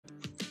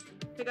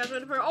you guys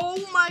ready for it?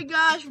 Oh my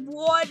gosh,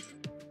 what?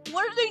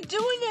 What are they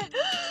doing there?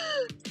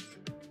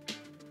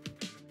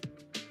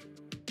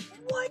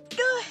 What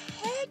the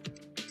heck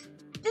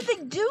did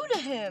they do to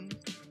him?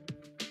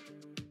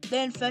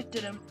 They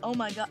infected him. Oh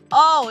my god.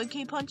 Oh, and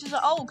he punches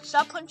out. Oh,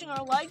 stop punching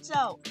our lights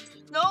out.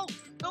 No,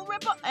 don't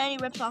rip off. And he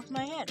rips off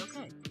my head.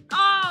 Okay.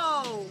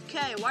 Oh,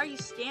 okay. Why are you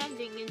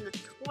standing in the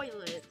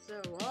toilet?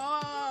 So,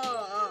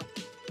 oh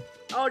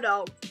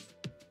no.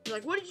 He's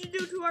like, what did you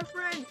do to our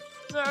friend?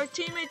 So our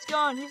teammate's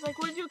gone. He's like,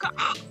 what did you do?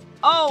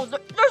 Oh,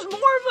 there's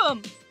more of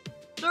them.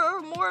 There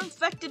are more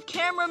infected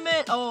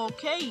cameramen. Oh,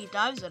 okay. He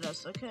dives at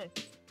us. Okay.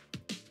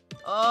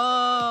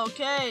 Oh,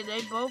 okay.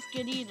 They both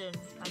get eaten,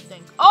 I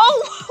think.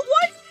 Oh,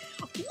 what?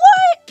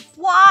 What?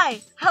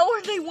 Why? How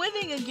are they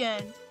winning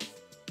again?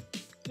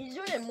 He's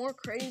doing it more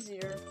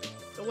crazier.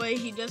 The way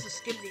he does the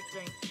skibidi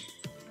thing.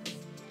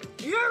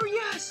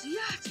 Yes,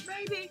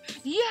 baby.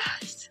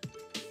 Yes.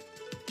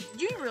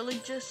 You really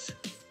just...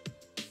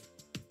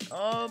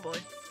 Oh, boy.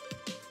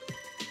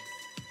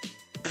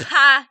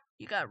 Ha!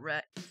 You got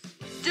wrecked.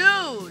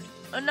 Dude,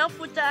 enough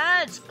with the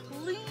ads,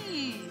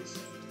 please.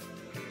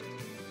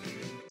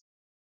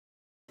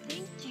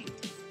 Thank you.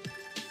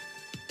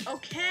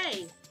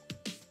 Okay.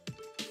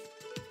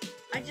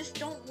 I just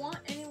don't want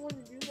anyone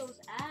to do those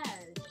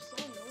ads. It's so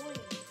annoying.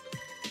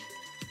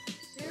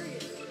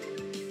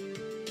 Seriously.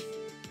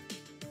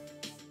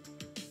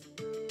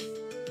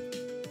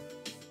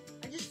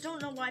 I just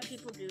don't know why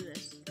people do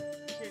this.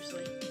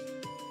 Seriously.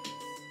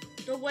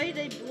 The way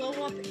they blow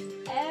up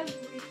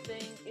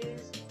everything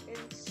is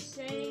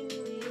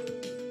insanely,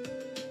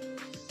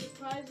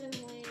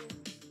 surprisingly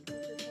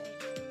entertaining.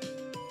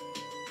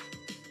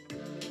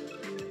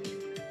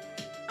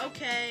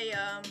 Okay,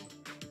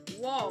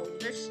 whoa,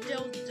 they're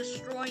still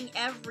destroying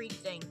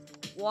everything.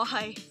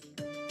 Why?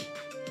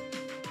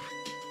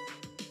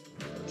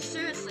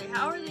 Seriously,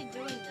 how are they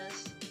doing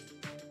this?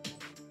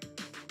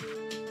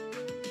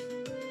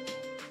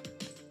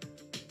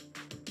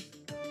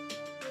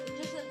 It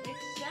doesn't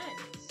make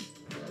sense.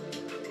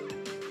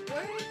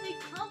 Where did they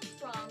come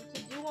from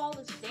to do all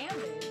this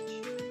damage?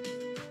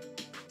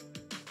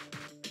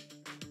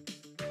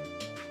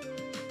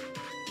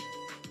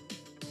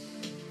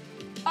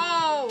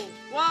 Oh,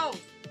 whoa.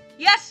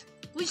 Yes,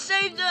 we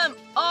saved them.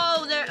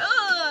 Oh, they're,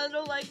 I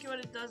don't like what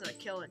it does. I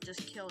kill it.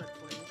 Just kill it,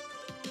 please.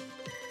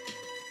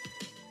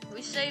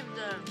 We saved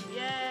them.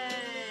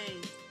 Yay.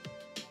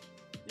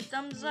 We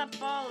thumbs up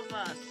all of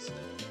us.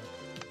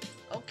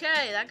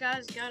 Okay, that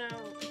guy's got a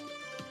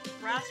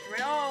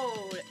crossroad.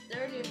 Oh,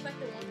 they're the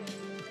affected one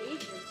with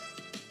pages.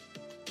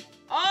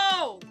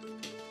 Oh,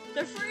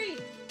 they're free.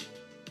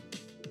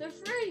 They're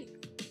free.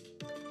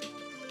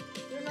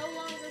 They're no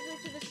longer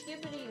to the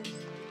skibidis.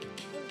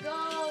 Let's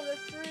go.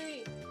 They're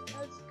free.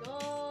 Let's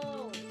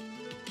go.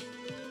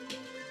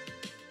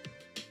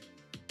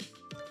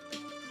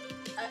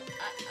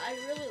 I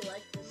really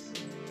like this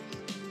series.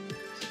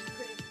 It's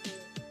pretty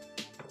cool.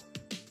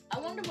 I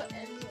wonder what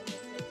ends on the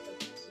fifth of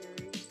the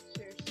series.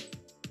 Seriously.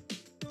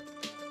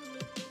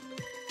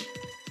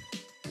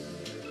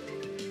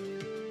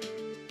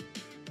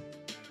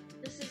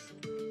 This is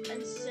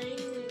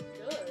insanely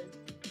good.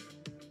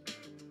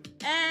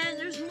 And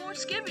there's more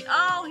skibidi.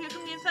 Oh, here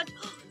come the infected.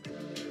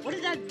 What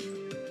did that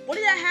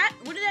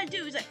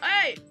do? He's like,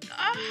 hey,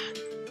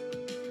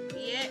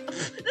 yeah.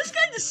 This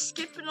guy just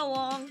skipping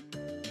along.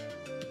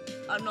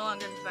 I'm no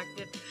longer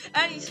infected.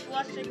 And he's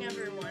flushing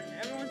everyone.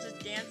 Everyone's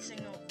just dancing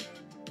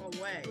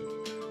away.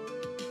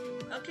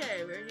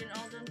 Okay, we're getting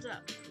all thumbs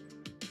up.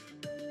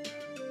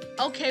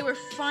 Okay, we're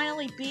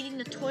finally beating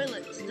the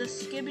toilets. The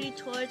skibidi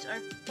toilets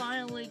are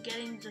finally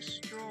getting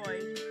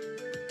destroyed.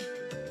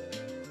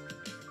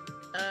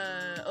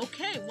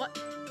 Okay, what?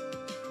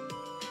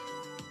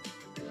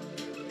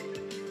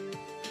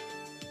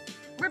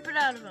 Rip it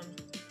out of him.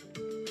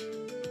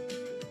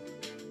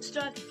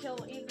 Still have to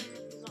kill even if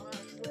he's on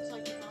us. Looks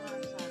like he's on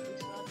our side. We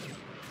still have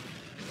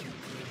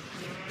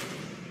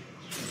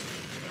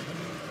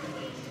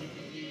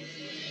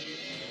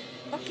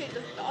to... Okay,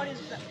 the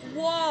audio's back.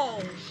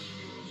 Whoa!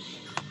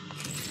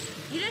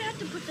 You didn't have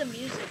to put the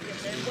music in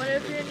there.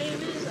 Whatever your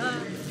name is,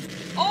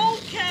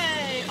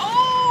 okay!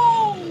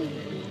 Oh!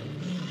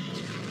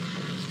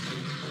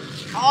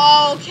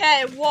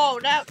 Okay, whoa,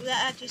 that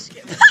actually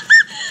scared me.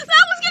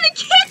 That was gonna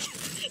kick!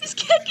 He's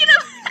kicking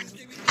him!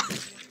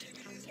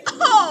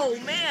 Oh,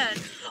 man!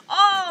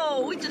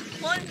 Oh, we just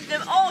plunged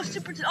him. Oh,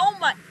 super, oh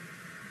my!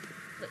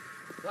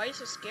 Why are you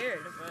so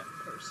scared of that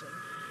person?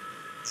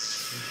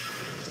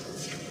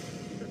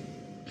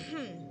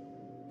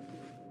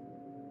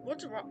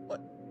 What's wrong?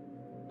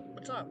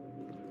 What's up?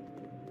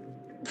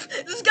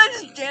 This guy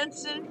just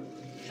dancing.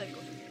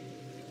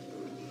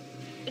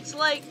 It's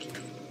like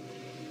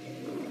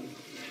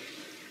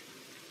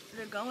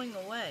they're going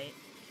away.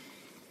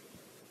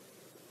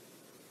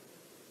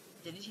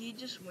 Did he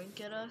just wink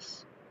at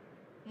us?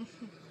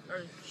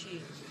 Or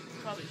she?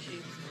 Probably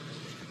she.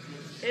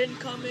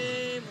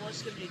 Incoming! More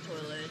skibidi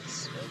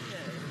toilets.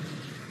 Okay.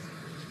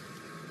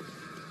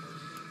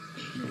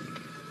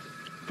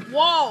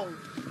 Whoa!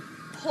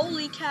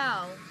 Holy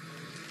cow!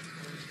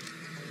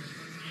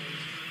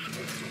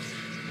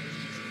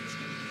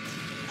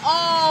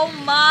 Oh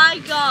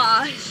my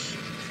gosh.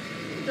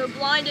 They're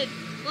blinded.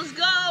 Let's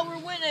go. We're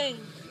winning.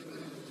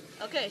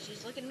 Okay,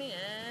 she's looking me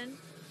in.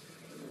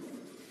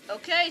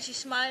 Okay, she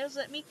smiles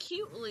at me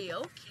cutely.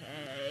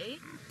 Okay.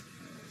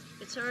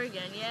 It's her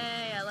again.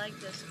 Yay, I like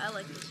this. I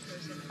like this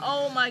person.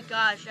 Oh my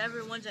gosh,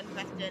 everyone's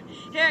infected.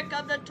 Here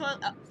comes the toilet.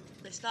 Oh,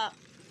 they stopped.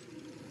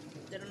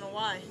 They don't know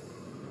why.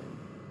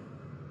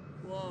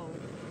 Whoa.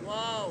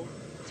 Whoa.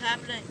 What's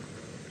happening?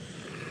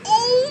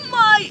 Oh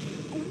my.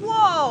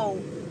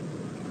 Whoa.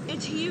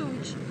 It's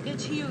huge.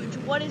 It's huge.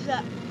 What is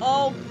that?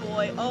 Oh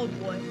boy. Oh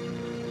boy.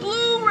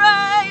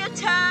 Blu-ray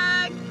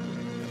attack.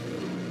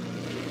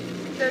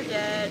 They're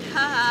dead.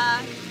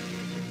 Haha.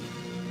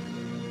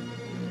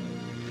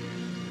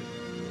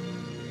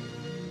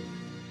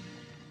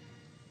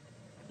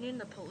 In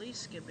the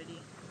police, Skibidi.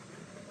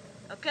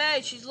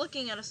 Okay, she's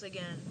looking at us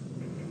again.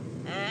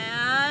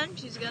 And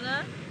she's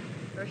gonna,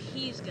 or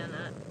he's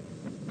gonna,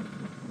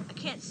 I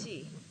can't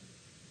see.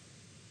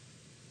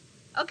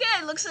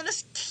 Okay, looks at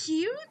us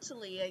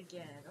cutely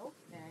again.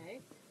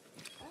 Okay.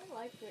 I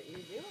like what you're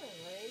doing,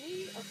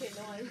 lady. Okay,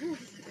 no, I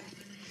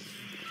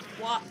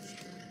What?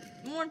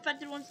 More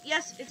infected ones?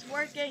 Yes, it's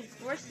working.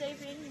 We're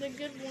saving the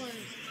good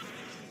ones.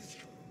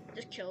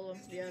 Just kill them.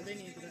 Yeah, they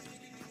need that.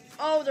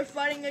 Oh, they're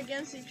fighting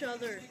against each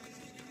other.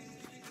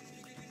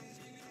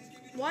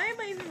 Why am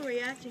I even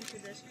reacting to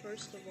this,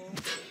 first of all?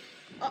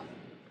 Oh.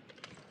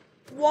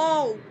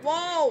 Whoa,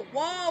 whoa,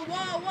 whoa,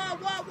 whoa, whoa,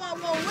 whoa, whoa,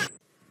 whoa. What?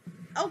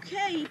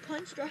 Okay, he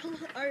punched our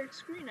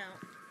screen out.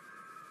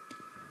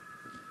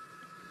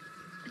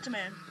 It's a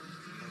man.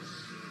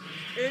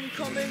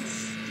 Incoming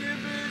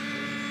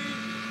Skibidi.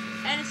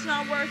 And it's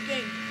not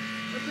working.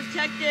 We're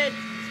protected.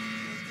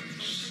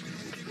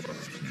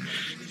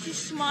 She's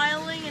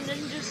smiling and then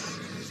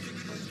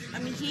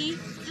he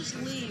just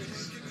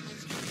leaves.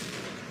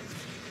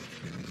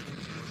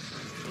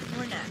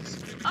 We're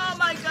next. Oh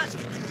my god.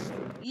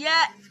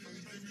 Yeah.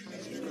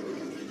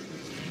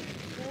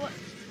 What?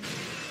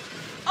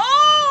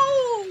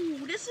 Oh!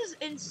 This is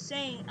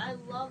insane. I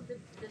love this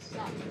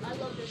stuff. I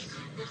love this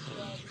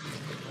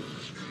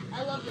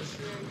I love this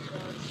series, bro.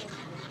 It's so cool.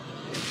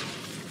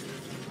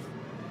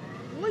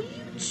 Will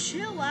you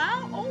chill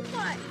out? Oh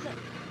my.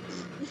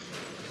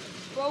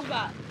 Bro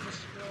got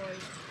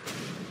destroyed.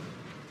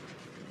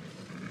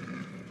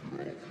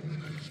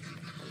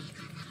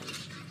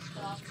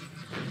 Stop.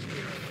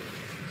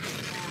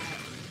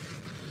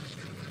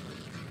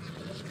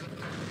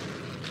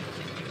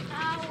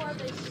 How are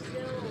they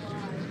still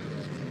alive?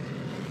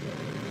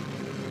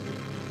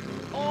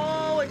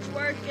 Oh, it's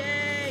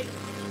working.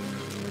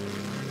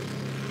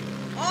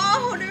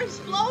 Oh, they're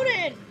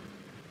exploding.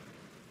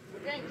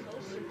 We're getting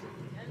closer to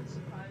the end,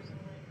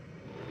 surprisingly.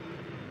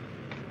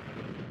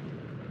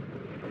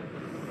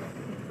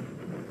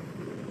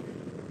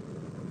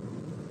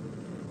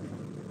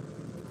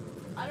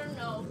 I don't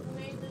know who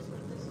made this,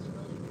 but this is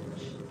really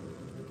good.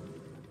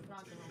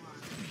 Not gonna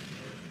lie.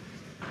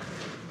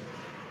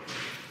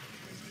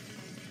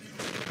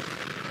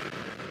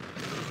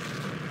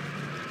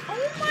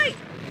 Oh my!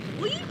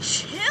 Will you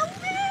chill,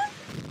 man?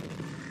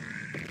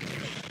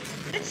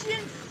 It's the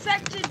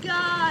infected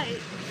guy!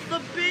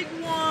 The big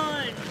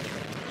one!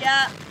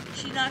 Yeah,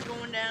 she's not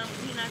going down.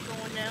 He's not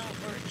going down.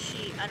 Or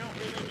she. I don't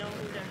really know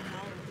who the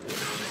hell.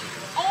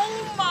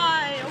 Oh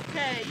my!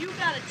 Okay, you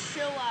gotta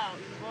chill out,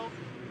 bro.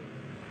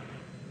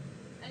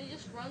 And he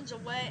just runs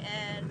away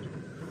and...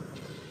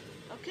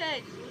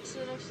 Okay, he looks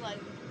at us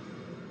like...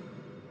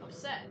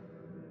 upset.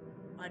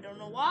 I don't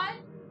know why.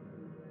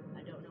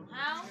 I don't know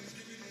how.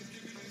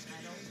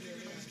 I don't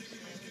really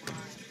understand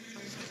why.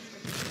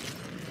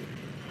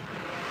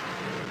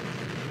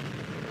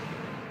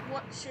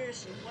 What?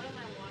 Seriously, what am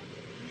I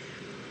watching?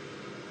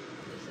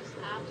 This is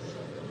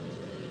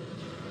absolutely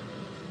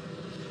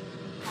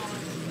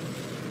awesome.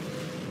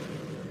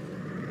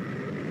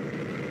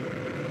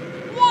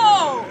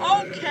 Whoa!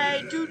 Okay,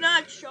 do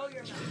not show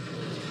your mouth.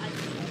 I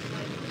don't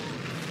like that.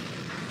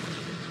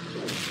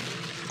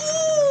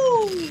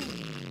 Ooh!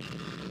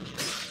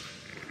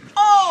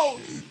 Oh!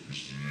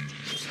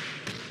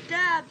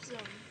 Stabs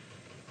him.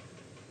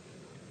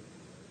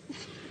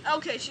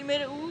 Okay, she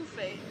made an ooh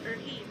face, or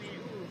he made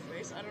an ooh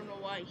face. I don't know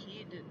why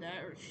he did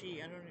that, or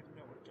she. I don't even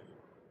know what the...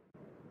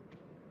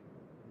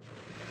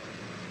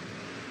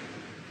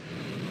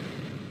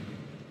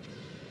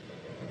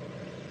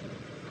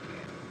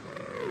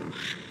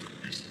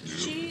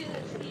 She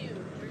is huge,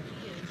 or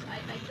he is. I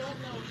don't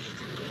know if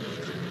it's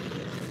huge.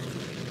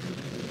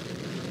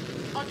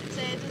 All I can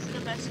say is this is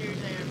the best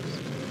series I ever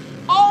seen.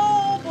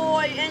 Oh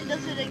boy, and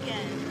does it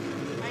again.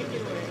 I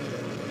knew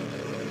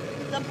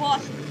it. The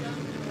boss is done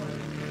for.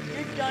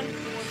 You're done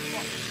for.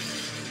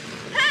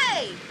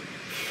 Hey!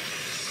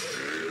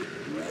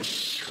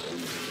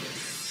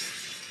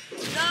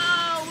 No,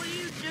 what are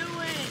you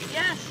doing?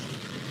 Yes,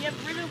 get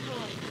rid of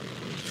him.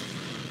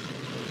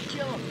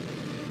 Kill him.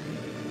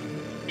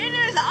 In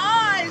his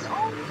eyes!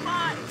 Oh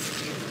my!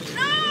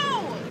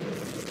 No!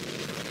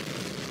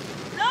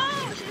 No!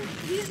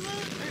 He's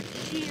losing, or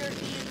she or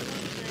he is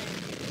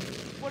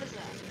losing. What is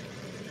that?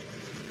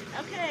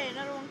 Okay,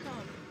 another one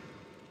coming.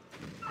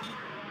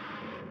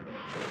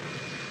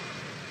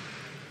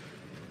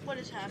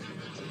 is happening?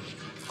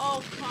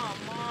 Oh,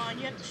 come on.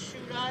 You have to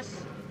shoot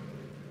us.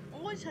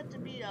 Always have to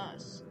beat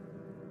us.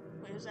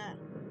 Wait, who's that?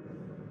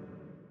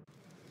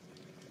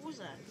 Who was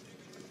that?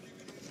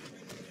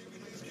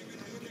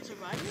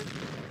 Survivor?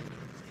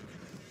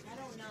 I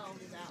don't know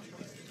who that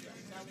was.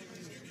 That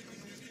was me.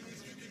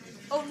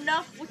 Oh,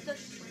 enough with the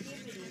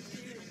skibidi.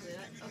 Seriously.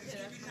 Okay,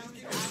 that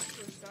sounds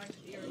actually starting to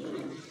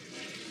irritate me.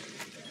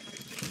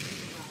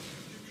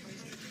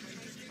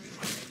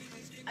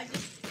 I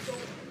just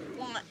don't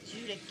want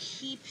you to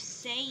keep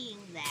saying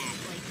that.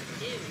 Like,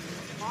 dude,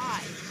 why?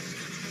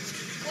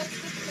 What's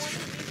the point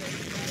of even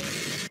saying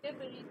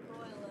skibidi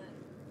toilet?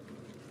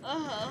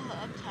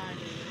 I'm tired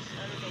of this.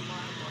 I don't know why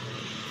I'm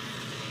watching.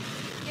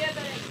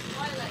 Skibidi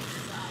toilet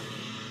stuff.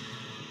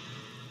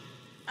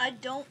 I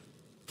don't.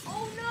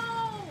 Oh no!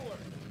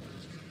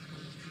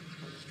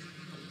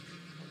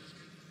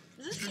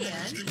 Is this the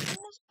end?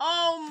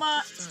 Oh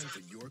my.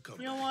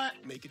 You know what?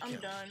 I'm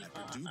done.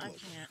 I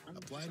can't.